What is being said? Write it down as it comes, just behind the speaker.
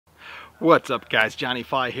What's up guys, Johnny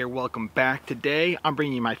Fly here, welcome back. Today I'm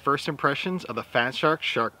bringing you my first impressions of the Fatshark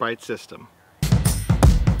Shark Byte system.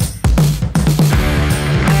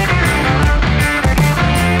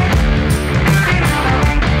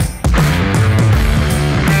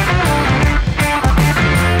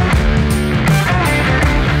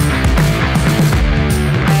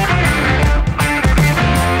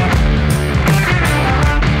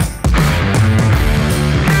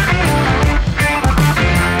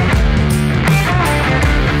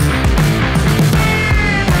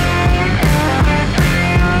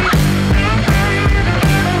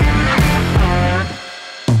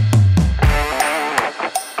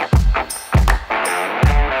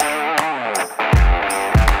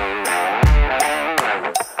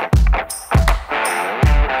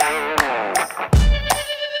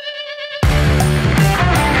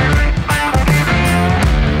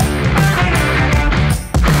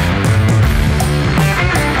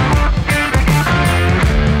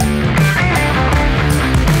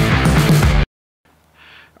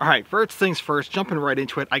 Alright, first things first, jumping right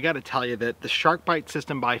into it, I gotta tell you that the Shark Byte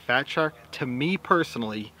system by Fatshark, to me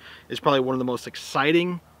personally, is probably one of the most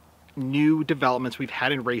exciting new developments we've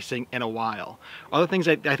had in racing in a while. Other things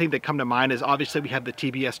I think that come to mind is obviously we have the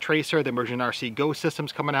TBS Tracer, the Immersion RC Go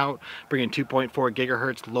systems coming out, bringing 2.4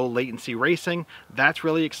 gigahertz low latency racing. That's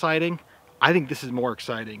really exciting. I think this is more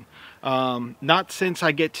exciting. Not since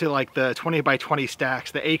I get to like the 20x20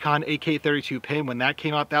 stacks, the Acon AK32 pin, when that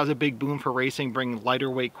came out, that was a big boom for racing, bringing lighter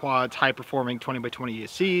weight quads, high performing 20x20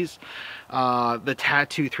 ESCs. The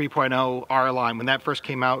Tattoo 3.0 R line, when that first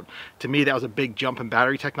came out, to me that was a big jump in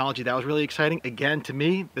battery technology. That was really exciting. Again, to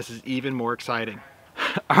me, this is even more exciting.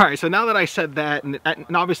 Alright, so now that I said that, and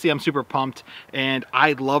obviously I'm super pumped, and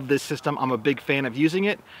I love this system, I'm a big fan of using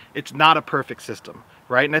it, it's not a perfect system,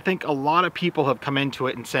 right? And I think a lot of people have come into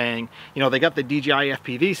it and saying, you know, they got the DJI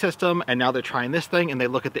FPV system, and now they're trying this thing, and they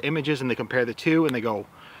look at the images and they compare the two, and they go,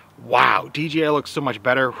 wow, DJI looks so much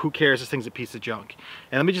better, who cares, this thing's a piece of junk.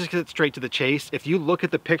 And let me just get straight to the chase. If you look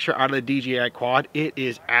at the picture out of the DJI quad, it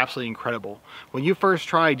is absolutely incredible. When you first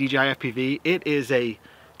try DJI FPV, it is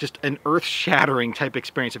just an earth-shattering type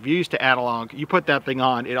experience. If you're used to analog, you put that thing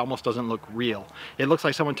on, it almost doesn't look real. It looks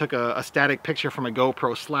like someone took a static picture from a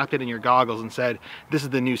GoPro, slapped it in your goggles and said, this is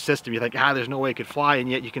the new system. You think, there's no way it could fly, and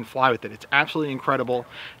yet you can fly with it. It's absolutely incredible.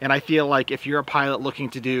 And I feel like if you're a pilot looking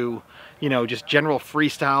to do, you know, just general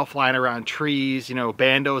freestyle, flying around trees, you know,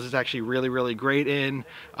 bandos is actually really, really great in.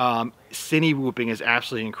 Cine whooping is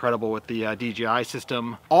absolutely incredible with the DJI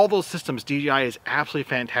system. All those systems, DJI is absolutely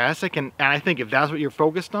fantastic, and I think if that's what you're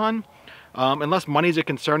focused on, unless money's a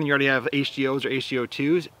concern and you already have HDOs or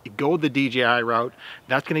HDO2s, go the DJI route.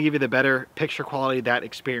 That's going to give you the better picture quality, that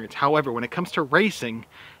experience. However, when it comes to racing,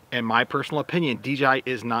 in my personal opinion, DJI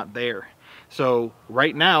is not there. So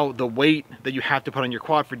right now, the weight that you have to put on your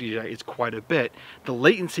quad for DJI is quite a bit. The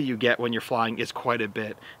latency you get when you're flying is quite a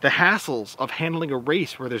bit. The hassles of handling a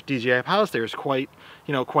race where there's DJI pilots there is quite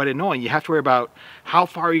annoying. You have to worry about how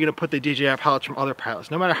far are you going to put the DJI pilots from other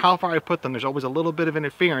pilots. No matter how far I put them, there's always a little bit of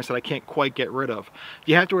interference that I can't quite get rid of.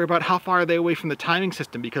 You have to worry about how far are they away from the timing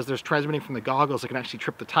system, because there's transmitting from the goggles that can actually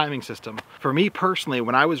trip the timing system. For me personally,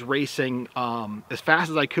 when I was racing as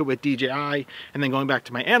fast as I could with DJI and then going back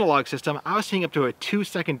to my analog system, I was seeing up to a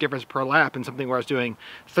 2-second difference per lap in something where I was doing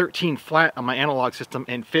 13 flat on my analog system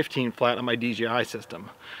and 15 flat on my DJI system.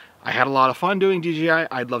 I had a lot of fun doing DJI.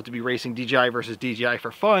 I'd love to be racing DJI versus DJI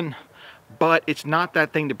for fun, but it's not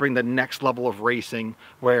that thing to bring the next level of racing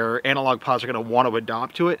where analog pilots are going to want to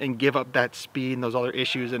adopt to it and give up that speed and those other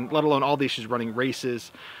issues, and let alone all the issues running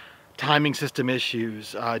races, timing system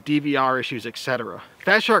issues, DVR issues, etc.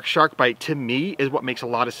 Fatshark Shark Byte, to me, is what makes a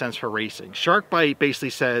lot of sense for racing. Shark Byte basically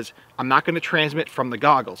says, I'm not going to transmit from the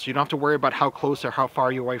goggles. You don't have to worry about how close or how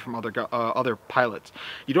far you're away from other pilots.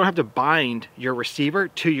 You don't have to bind your receiver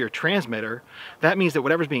to your transmitter. That means that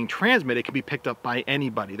whatever's being transmitted can be picked up by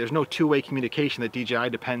anybody. There's no two-way communication that DJI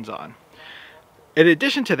depends on. In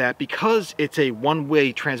addition to that, because it's a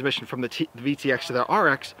one-way transmission from the VTX to the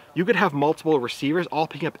RX, you could have multiple receivers all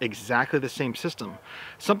picking up exactly the same system.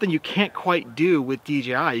 Something you can't quite do with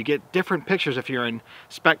DJI. You get different pictures if you're in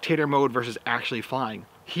spectator mode versus actually flying.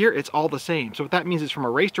 Here, it's all the same. So what that means is, from a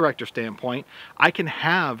race director standpoint, I can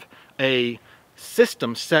have a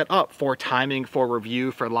system set up for timing, for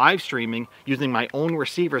review, for live streaming, using my own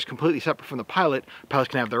receivers completely separate from the pilot. Pilots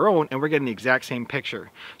can have their own, and we're getting the exact same picture.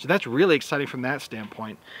 So that's really exciting from that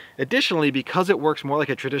standpoint. Additionally, because it works more like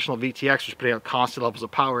a traditional VTX, which is putting out constant levels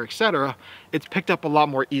of power, etc., it's picked up a lot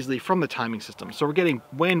more easily from the timing system. So we're getting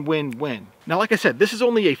win, win, win. Now, like I said, this is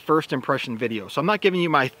only a first impression video, so I'm not giving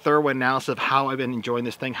you my thorough analysis of how I've been enjoying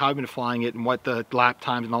this thing, how I've been flying it, and what the lap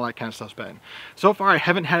times and all that kind of stuff's been. So far, I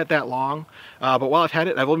haven't had it that long, but while I've had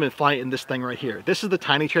it, I've only been flying it in this thing right here. This is the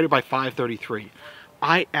Tiny Trader by 533.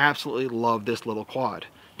 I absolutely love this little quad.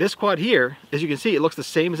 This quad here, as you can see, it looks the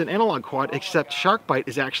same as an analog quad, except Shark Byte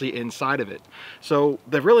is actually inside of it. So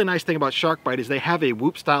the really nice thing about Shark Byte is they have a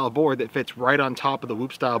Whoop style board that fits right on top of the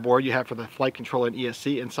Whoop style board you have for the flight controller and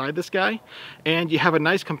ESC inside this guy. And you have a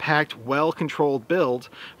nice compact, well-controlled build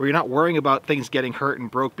where you're not worrying about things getting hurt and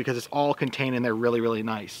broke because it's all contained in there really, really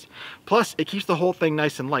nice. Plus, it keeps the whole thing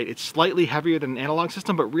nice and light. It's slightly heavier than an analog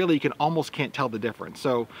system, but really you can almost can't tell the difference.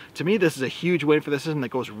 So to me, this is a huge win for the system that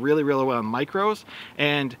goes really, really well on micros.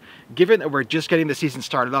 And given that we're just getting the season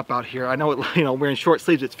started up out here, I know we're in short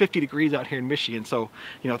sleeves. It's 50 degrees out here in Michigan, so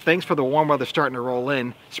thanks for the warm weather starting to roll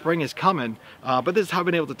in. Spring is coming, but this is how I've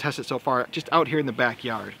been able to test it so far, just out here in the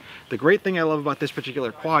backyard. The great thing I love about this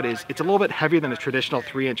particular quad is it's a little bit heavier than a traditional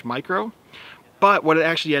 3-inch micro. But what it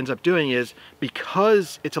actually ends up doing is,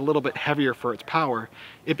 because it's a little bit heavier for its power,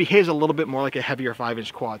 it behaves a little bit more like a heavier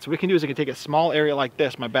 5-inch quad. So what we can do is I can take a small area like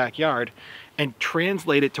this, my backyard, and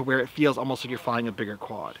translate it to where it feels almost like you're flying a bigger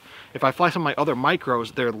quad. If I fly some of my other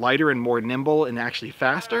micros, they're lighter and more nimble and actually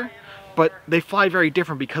faster, but they fly very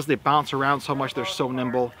different because they bounce around so much, they're so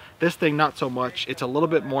nimble. This thing, not so much. It's a little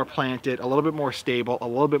bit more planted, a little bit more stable, a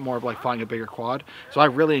little bit more of like flying a bigger quad. So I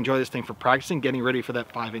really enjoy this thing for practicing, getting ready for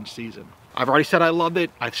that 5-inch season. I've already said I loved it.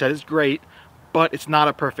 I've said it's great, but it's not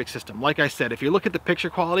a perfect system. Like I said, if you look at the picture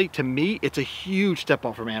quality, to me, it's a huge step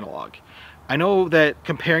up from analog. I know that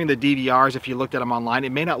comparing the DVRs, if you looked at them online,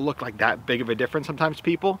 it may not look like that big of a difference sometimes to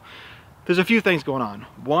people. There's a few things going on.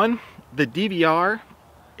 One, the DVR,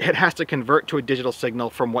 it has to convert to a digital signal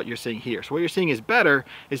from what you're seeing here. So what you're seeing is better,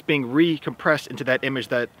 is being recompressed into that image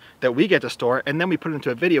that we get to store, and then we put it into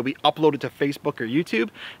a video, we upload it to Facebook or YouTube,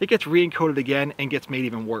 it gets re-encoded again and gets made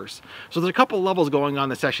even worse. So there's a couple levels going on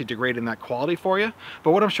that's actually degrading that quality for you. But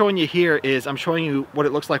what I'm showing you here is I'm showing you what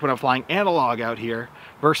it looks like when I'm flying analog out here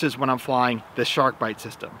versus when I'm flying the Shark Byte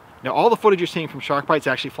system. Now, all the footage you're seeing from Shark Byte is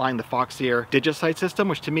actually flying the Fatshark DigiSight system,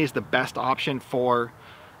 which to me is the best option for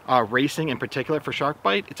racing in particular for Shark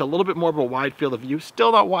Byte. It's a little bit more of a wide field of view,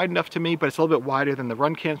 still not wide enough to me, but it's a little bit wider than the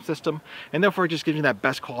run cam system, and therefore it just gives me that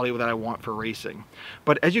best quality that I want for racing.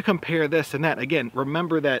 But as you compare this and that, again,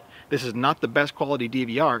 remember that this is not the best quality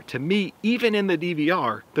DVR. To me, even in the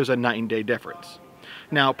DVR, there's a night and day difference.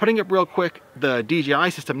 Now, putting up real quick the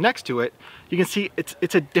DJI system next to it, you can see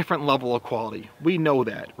it's a different level of quality. We know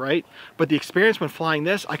that, right? But the experience when flying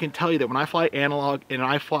this, I can tell you that when I fly analog and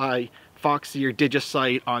I fly Foxy or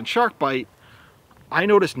DigiSight on Shark Byte, I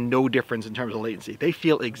notice no difference in terms of latency. They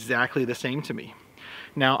feel exactly the same to me.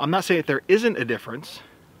 Now, I'm not saying that there isn't a difference,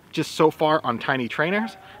 just so far on tiny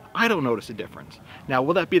trainers, I don't notice a difference. Now,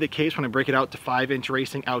 will that be the case when I break it out to 5-inch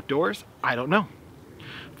racing outdoors? I don't know.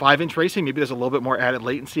 5-inch racing, maybe there's a little bit more added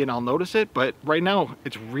latency and I'll notice it, but right now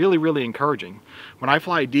it's really, really encouraging. When I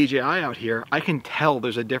fly DJI out here, I can tell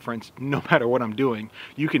there's a difference no matter what I'm doing.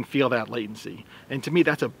 You can feel that latency. And to me,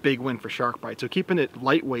 that's a big win for Shark Byte. So keeping it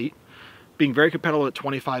lightweight, being very compatible at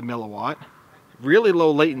 25 milliwatt, really low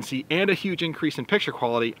latency, and a huge increase in picture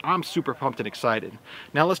quality, I'm super pumped and excited.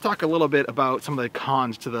 Now let's talk a little bit about some of the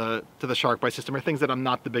cons to the Shark Byte system, or things that I'm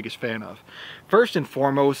not the biggest fan of. First and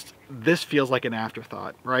foremost, this feels like an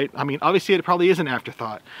afterthought, right? I mean, obviously it probably is an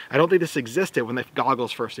afterthought. I don't think this existed when the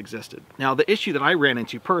goggles first existed. Now, the issue that I ran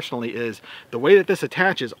into personally is the way that this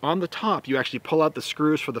attaches on the top, you actually pull out the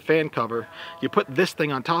screws for the fan cover, you put this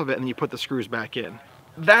thing on top of it, and then you put the screws back in.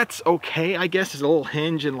 That's okay, I guess. It's a little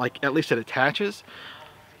hinge and like at least it attaches.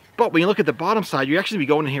 But when you look at the bottom side, you actually be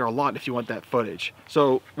going in here a lot if you want that footage.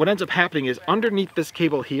 So what ends up happening is underneath this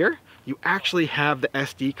cable here, you actually have the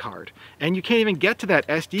SD card. And you can't even get to that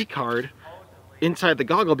SD card inside the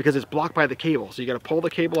goggle because it's blocked by the cable. So you got to pull the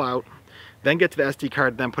cable out, then get to the SD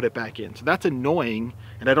card, then put it back in. So that's annoying,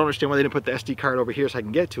 and I don't understand why they didn't put the SD card over here so I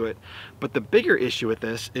can get to it. But the bigger issue with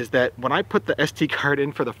this is that when I put the SD card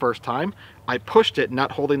in for the first time, I pushed it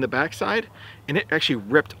not holding the back side, and it actually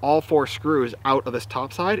ripped all 4 screws out of this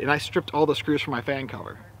top side, and I stripped all the screws from my fan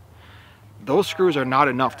cover. Those screws are not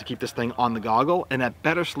enough to keep this thing on the goggle, and a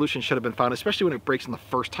better solution should have been found, especially when it breaks in the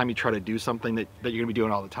first time you try to do something that you're gonna be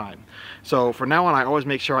doing all the time. So from now on, I always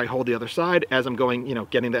make sure I hold the other side as I'm going,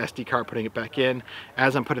 getting the SD card, putting it back in,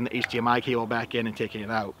 as I'm putting the HDMI cable back in and taking it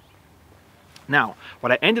out. Now,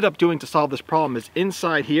 what I ended up doing to solve this problem is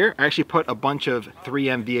inside here, I actually put a bunch of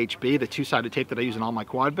 3M VHB, the two-sided tape that I use in all my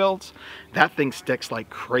quad builds. That thing sticks like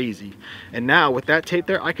crazy. And now with that tape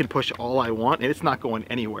there, I can push all I want and it's not going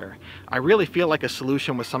anywhere. I really feel like a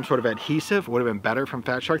solution with some sort of adhesive would have been better from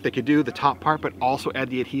Fatshark. They could do the top part, but also add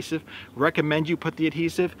the adhesive. Recommend you put the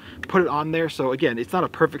adhesive, put it on there. So again, it's not a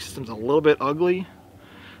perfect system, it's a little bit ugly,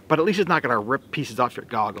 but at least it's not gonna rip pieces off your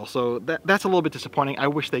goggle. So that's a little bit disappointing. I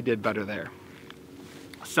wish they did better there.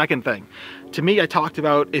 Second thing, to me, I talked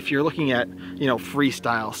about if you're looking at, you know,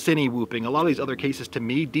 freestyle, cine whooping, a lot of these other cases, to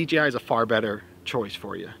me, DJI is a far better choice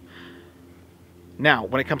for you. Now,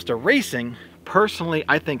 when it comes to racing, personally,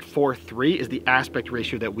 I think 4:3 is the aspect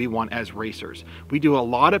ratio that we want as racers. We do a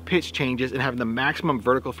lot of pitch changes and having the maximum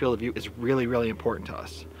vertical field of view is really, really important to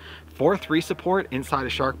us. 4:3 support inside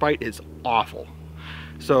of Shark Byte is awful.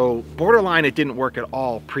 So borderline, it didn't work at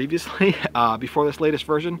all previously before this latest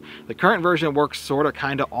version. The current version works sorta,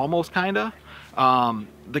 kinda, almost kinda.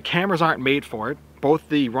 The cameras aren't made for it. Both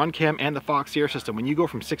the Runcam and the Foxeer system, when you go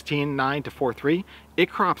from 16:9 to 4:3,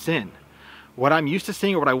 it crops in. What I'm used to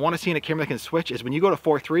seeing, or what I want to see in a camera that can switch, is when you go to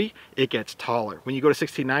 4:3, it gets taller. When you go to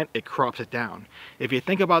 16:9, it crops it down. If you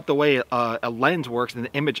think about the way a lens works and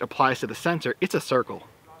the image applies to the sensor, it's a circle,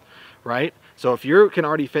 right? So if you can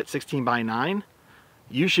already fit 16:9,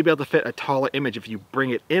 you should be able to fit a taller image. If you bring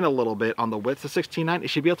it in a little bit on the width of 16:9, it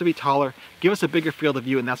should be able to be taller, give us a bigger field of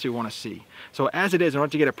view, and that's what we want to see. So as it is, in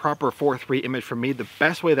order to get a proper 4:3 image from me, the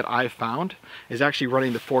best way that I've found is actually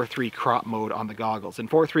running the 4:3 crop mode on the goggles. And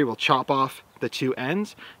 4:3 will chop off the two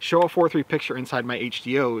ends, show a 4:3 picture inside my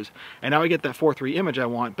HDOs, and now I get that 4:3 image I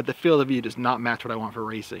want, but the field of view does not match what I want for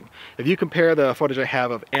racing. If you compare the footage I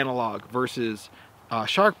have of analog versus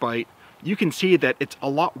Shark Byte, you can see that it's a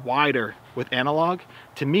lot wider with analog.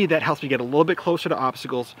 To me, that helps me get a little bit closer to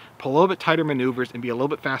obstacles, pull a little bit tighter maneuvers, and be a little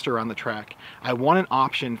bit faster around the track. I want an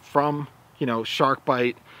option from, you know, Shark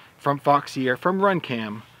Byte, from Foxeer, from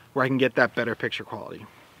Runcam, where I can get that better picture quality.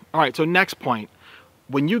 All right, so next point.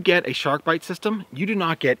 When you get a Shark Byte system, you do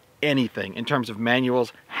not get anything in terms of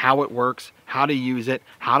manuals, how it works, how to use it,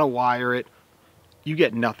 how to wire it. You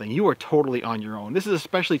get nothing. You are totally on your own. This is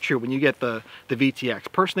especially true when you get the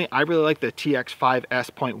VTX. Personally, I really like the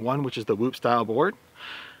TX5S.1, which is the Whoop style board.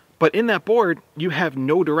 But in that board, you have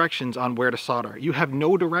no directions on where to solder. You have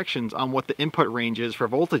no directions on what the input range is for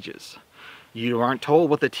voltages. You aren't told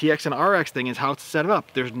what the TX and RX thing is, how to set it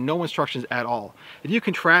up. There's no instructions at all. If you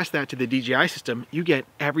contrast that to the DJI system, you get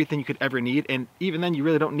everything you could ever need, and even then you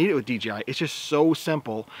really don't need it with DJI. It's just so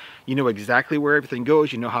simple. You know exactly where everything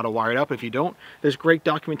goes, you know how to wire it up. If you don't, there's great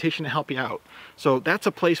documentation to help you out. So that's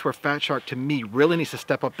a place where Fatshark, to me, really needs to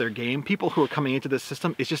step up their game. People who are coming into this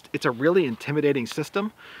system, it's a really intimidating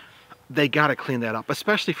system. They gotta clean that up,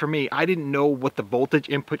 especially for me. I didn't know what the voltage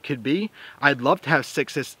input could be. I'd love to have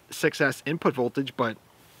 6S input voltage, but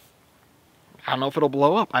I don't know if it'll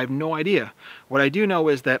blow up. I have no idea. What I do know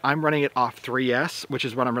is that I'm running it off 3S, which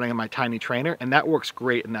is what I'm running on my tiny trainer, and that works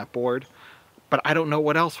great in that board. But I don't know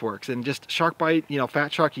what else works. And just Shark Byte, you know,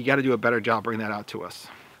 Fatshark, you gotta do a better job bringing that out to us.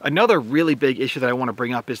 Another really big issue that I wanna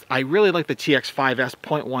bring up is I really like the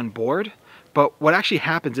TX5S.1 board. But what actually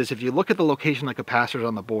happens is if you look at the location of the capacitors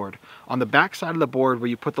on the board, on the back side of the board where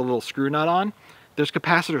you put the little screw nut on, there's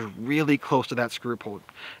capacitors really close to that screw port.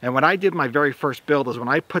 And when I did my very first build is when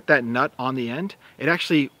I put that nut on the end, it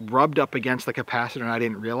actually rubbed up against the capacitor and I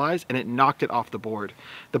didn't realize, and it knocked it off the board.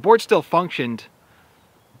 The board still functioned,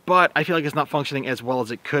 but I feel like it's not functioning as well as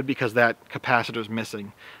it could because that capacitor is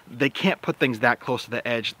missing. They can't put things that close to the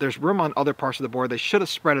edge. There's room on other parts of the board. They should have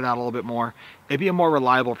spread it out a little bit more. It'd be a more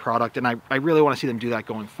reliable product, and I really want to see them do that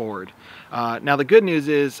going forward. Now the good news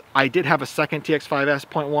is I did have a second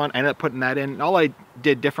TX5S.1. I ended up putting that in. And all I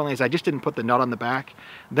did differently is I just didn't put the nut on the back.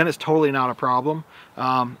 Then it's totally not a problem,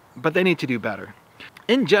 but they need to do better.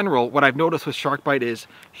 In general, what I've noticed with Shark Byte is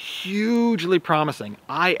hugely promising.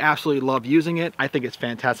 I absolutely love using it. I think it's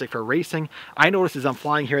fantastic for racing. I notice as I'm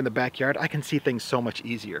flying here in the backyard, I can see things so much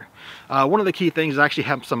easier. One of the key things is I actually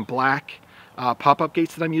have some black pop-up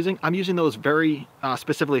gates that I'm using. I'm using those very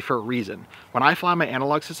specifically for a reason. When I fly my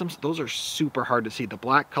analog systems, those are super hard to see. The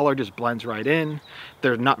black color just blends right in.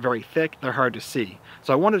 They're not very thick. They're hard to see.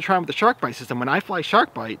 So I wanted to try them with the Shark Byte system. When I fly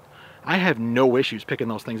Shark Byte, I have no issues picking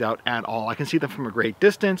those things out at all. I can see them from a great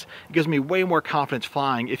distance. It gives me way more confidence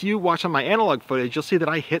flying. If you watch on my analog footage, you'll see that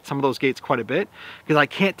I hit some of those gates quite a bit because I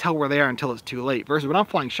can't tell where they are until it's too late. Versus when I'm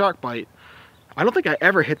flying Shark Byte, I don't think I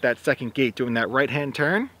ever hit that second gate doing that right-hand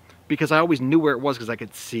turn because I always knew where it was because I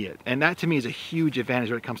could see it. And that to me is a huge advantage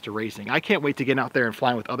when it comes to racing. I can't wait to get out there and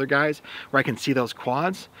flying with other guys where I can see those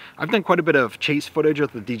quads. I've done quite a bit of chase footage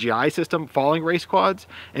with the DJI system following race quads,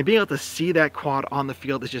 and being able to see that quad on the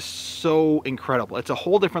field is just so incredible. It's a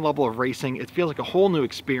whole different level of racing. It feels like a whole new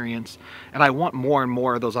experience, and I want more and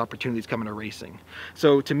more of those opportunities coming to racing.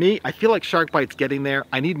 So to me, I feel like Shark Byte's getting there.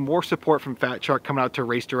 I need more support from Fatshark coming out to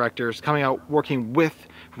race directors, coming out working with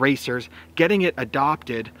racers, getting it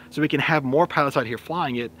adopted so we can have more pilots out here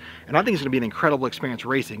flying it. And I think it's going to be an incredible experience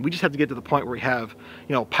racing. We just have to get to the point where we have,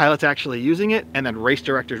 you know, pilots actually using it and then race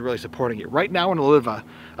directors really supporting it. Right now, in a little bit of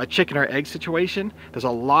a chicken or egg situation, there's a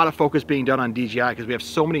lot of focus being done on DJI because we have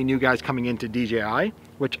so many new guys coming into DJI,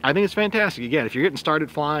 which I think is fantastic. Again, if you're getting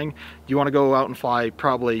started flying, you want to go out and fly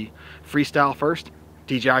probably freestyle first,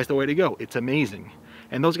 DJI is the way to go. It's amazing.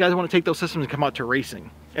 And those guys want to take those systems and come out to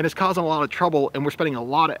racing. And it's causing a lot of trouble, and we're spending a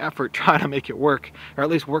lot of effort trying to make it work, or at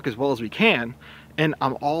least work as well as we can. And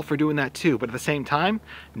I'm all for doing that too. But at the same time,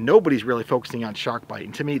 nobody's really focusing on Shark Byte.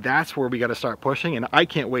 And to me, that's where we got to start pushing. And I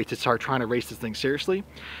can't wait to start trying to race this thing seriously.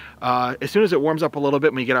 As soon as it warms up a little bit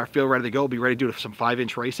and we get our field ready to go, we'll be ready to do some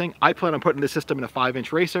 5-inch racing. I plan on putting the system in a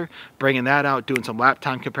 5-inch racer, bringing that out, doing some lap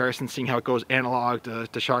time comparisons, seeing how it goes analog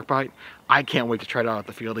to Shark Byte. I can't wait to try it out at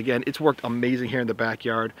the field. Again, it's worked amazing here in the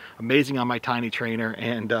backyard, amazing on my tiny trainer,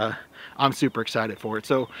 and I'm super excited for it.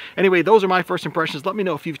 So anyway, those are my first impressions. Let me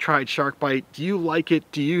know if you've tried Shark Byte. Do you like it?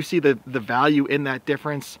 Do you see the value in that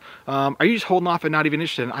difference? Are you just holding off and not even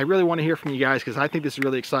interested? I really want to hear from you guys because I think this is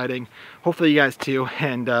really exciting. Hopefully you guys too,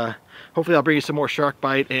 and hopefully I'll bring you some more Shark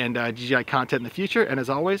Byte and DJI content in the future. And as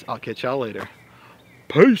always, I'll catch y'all later.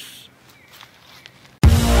 Peace!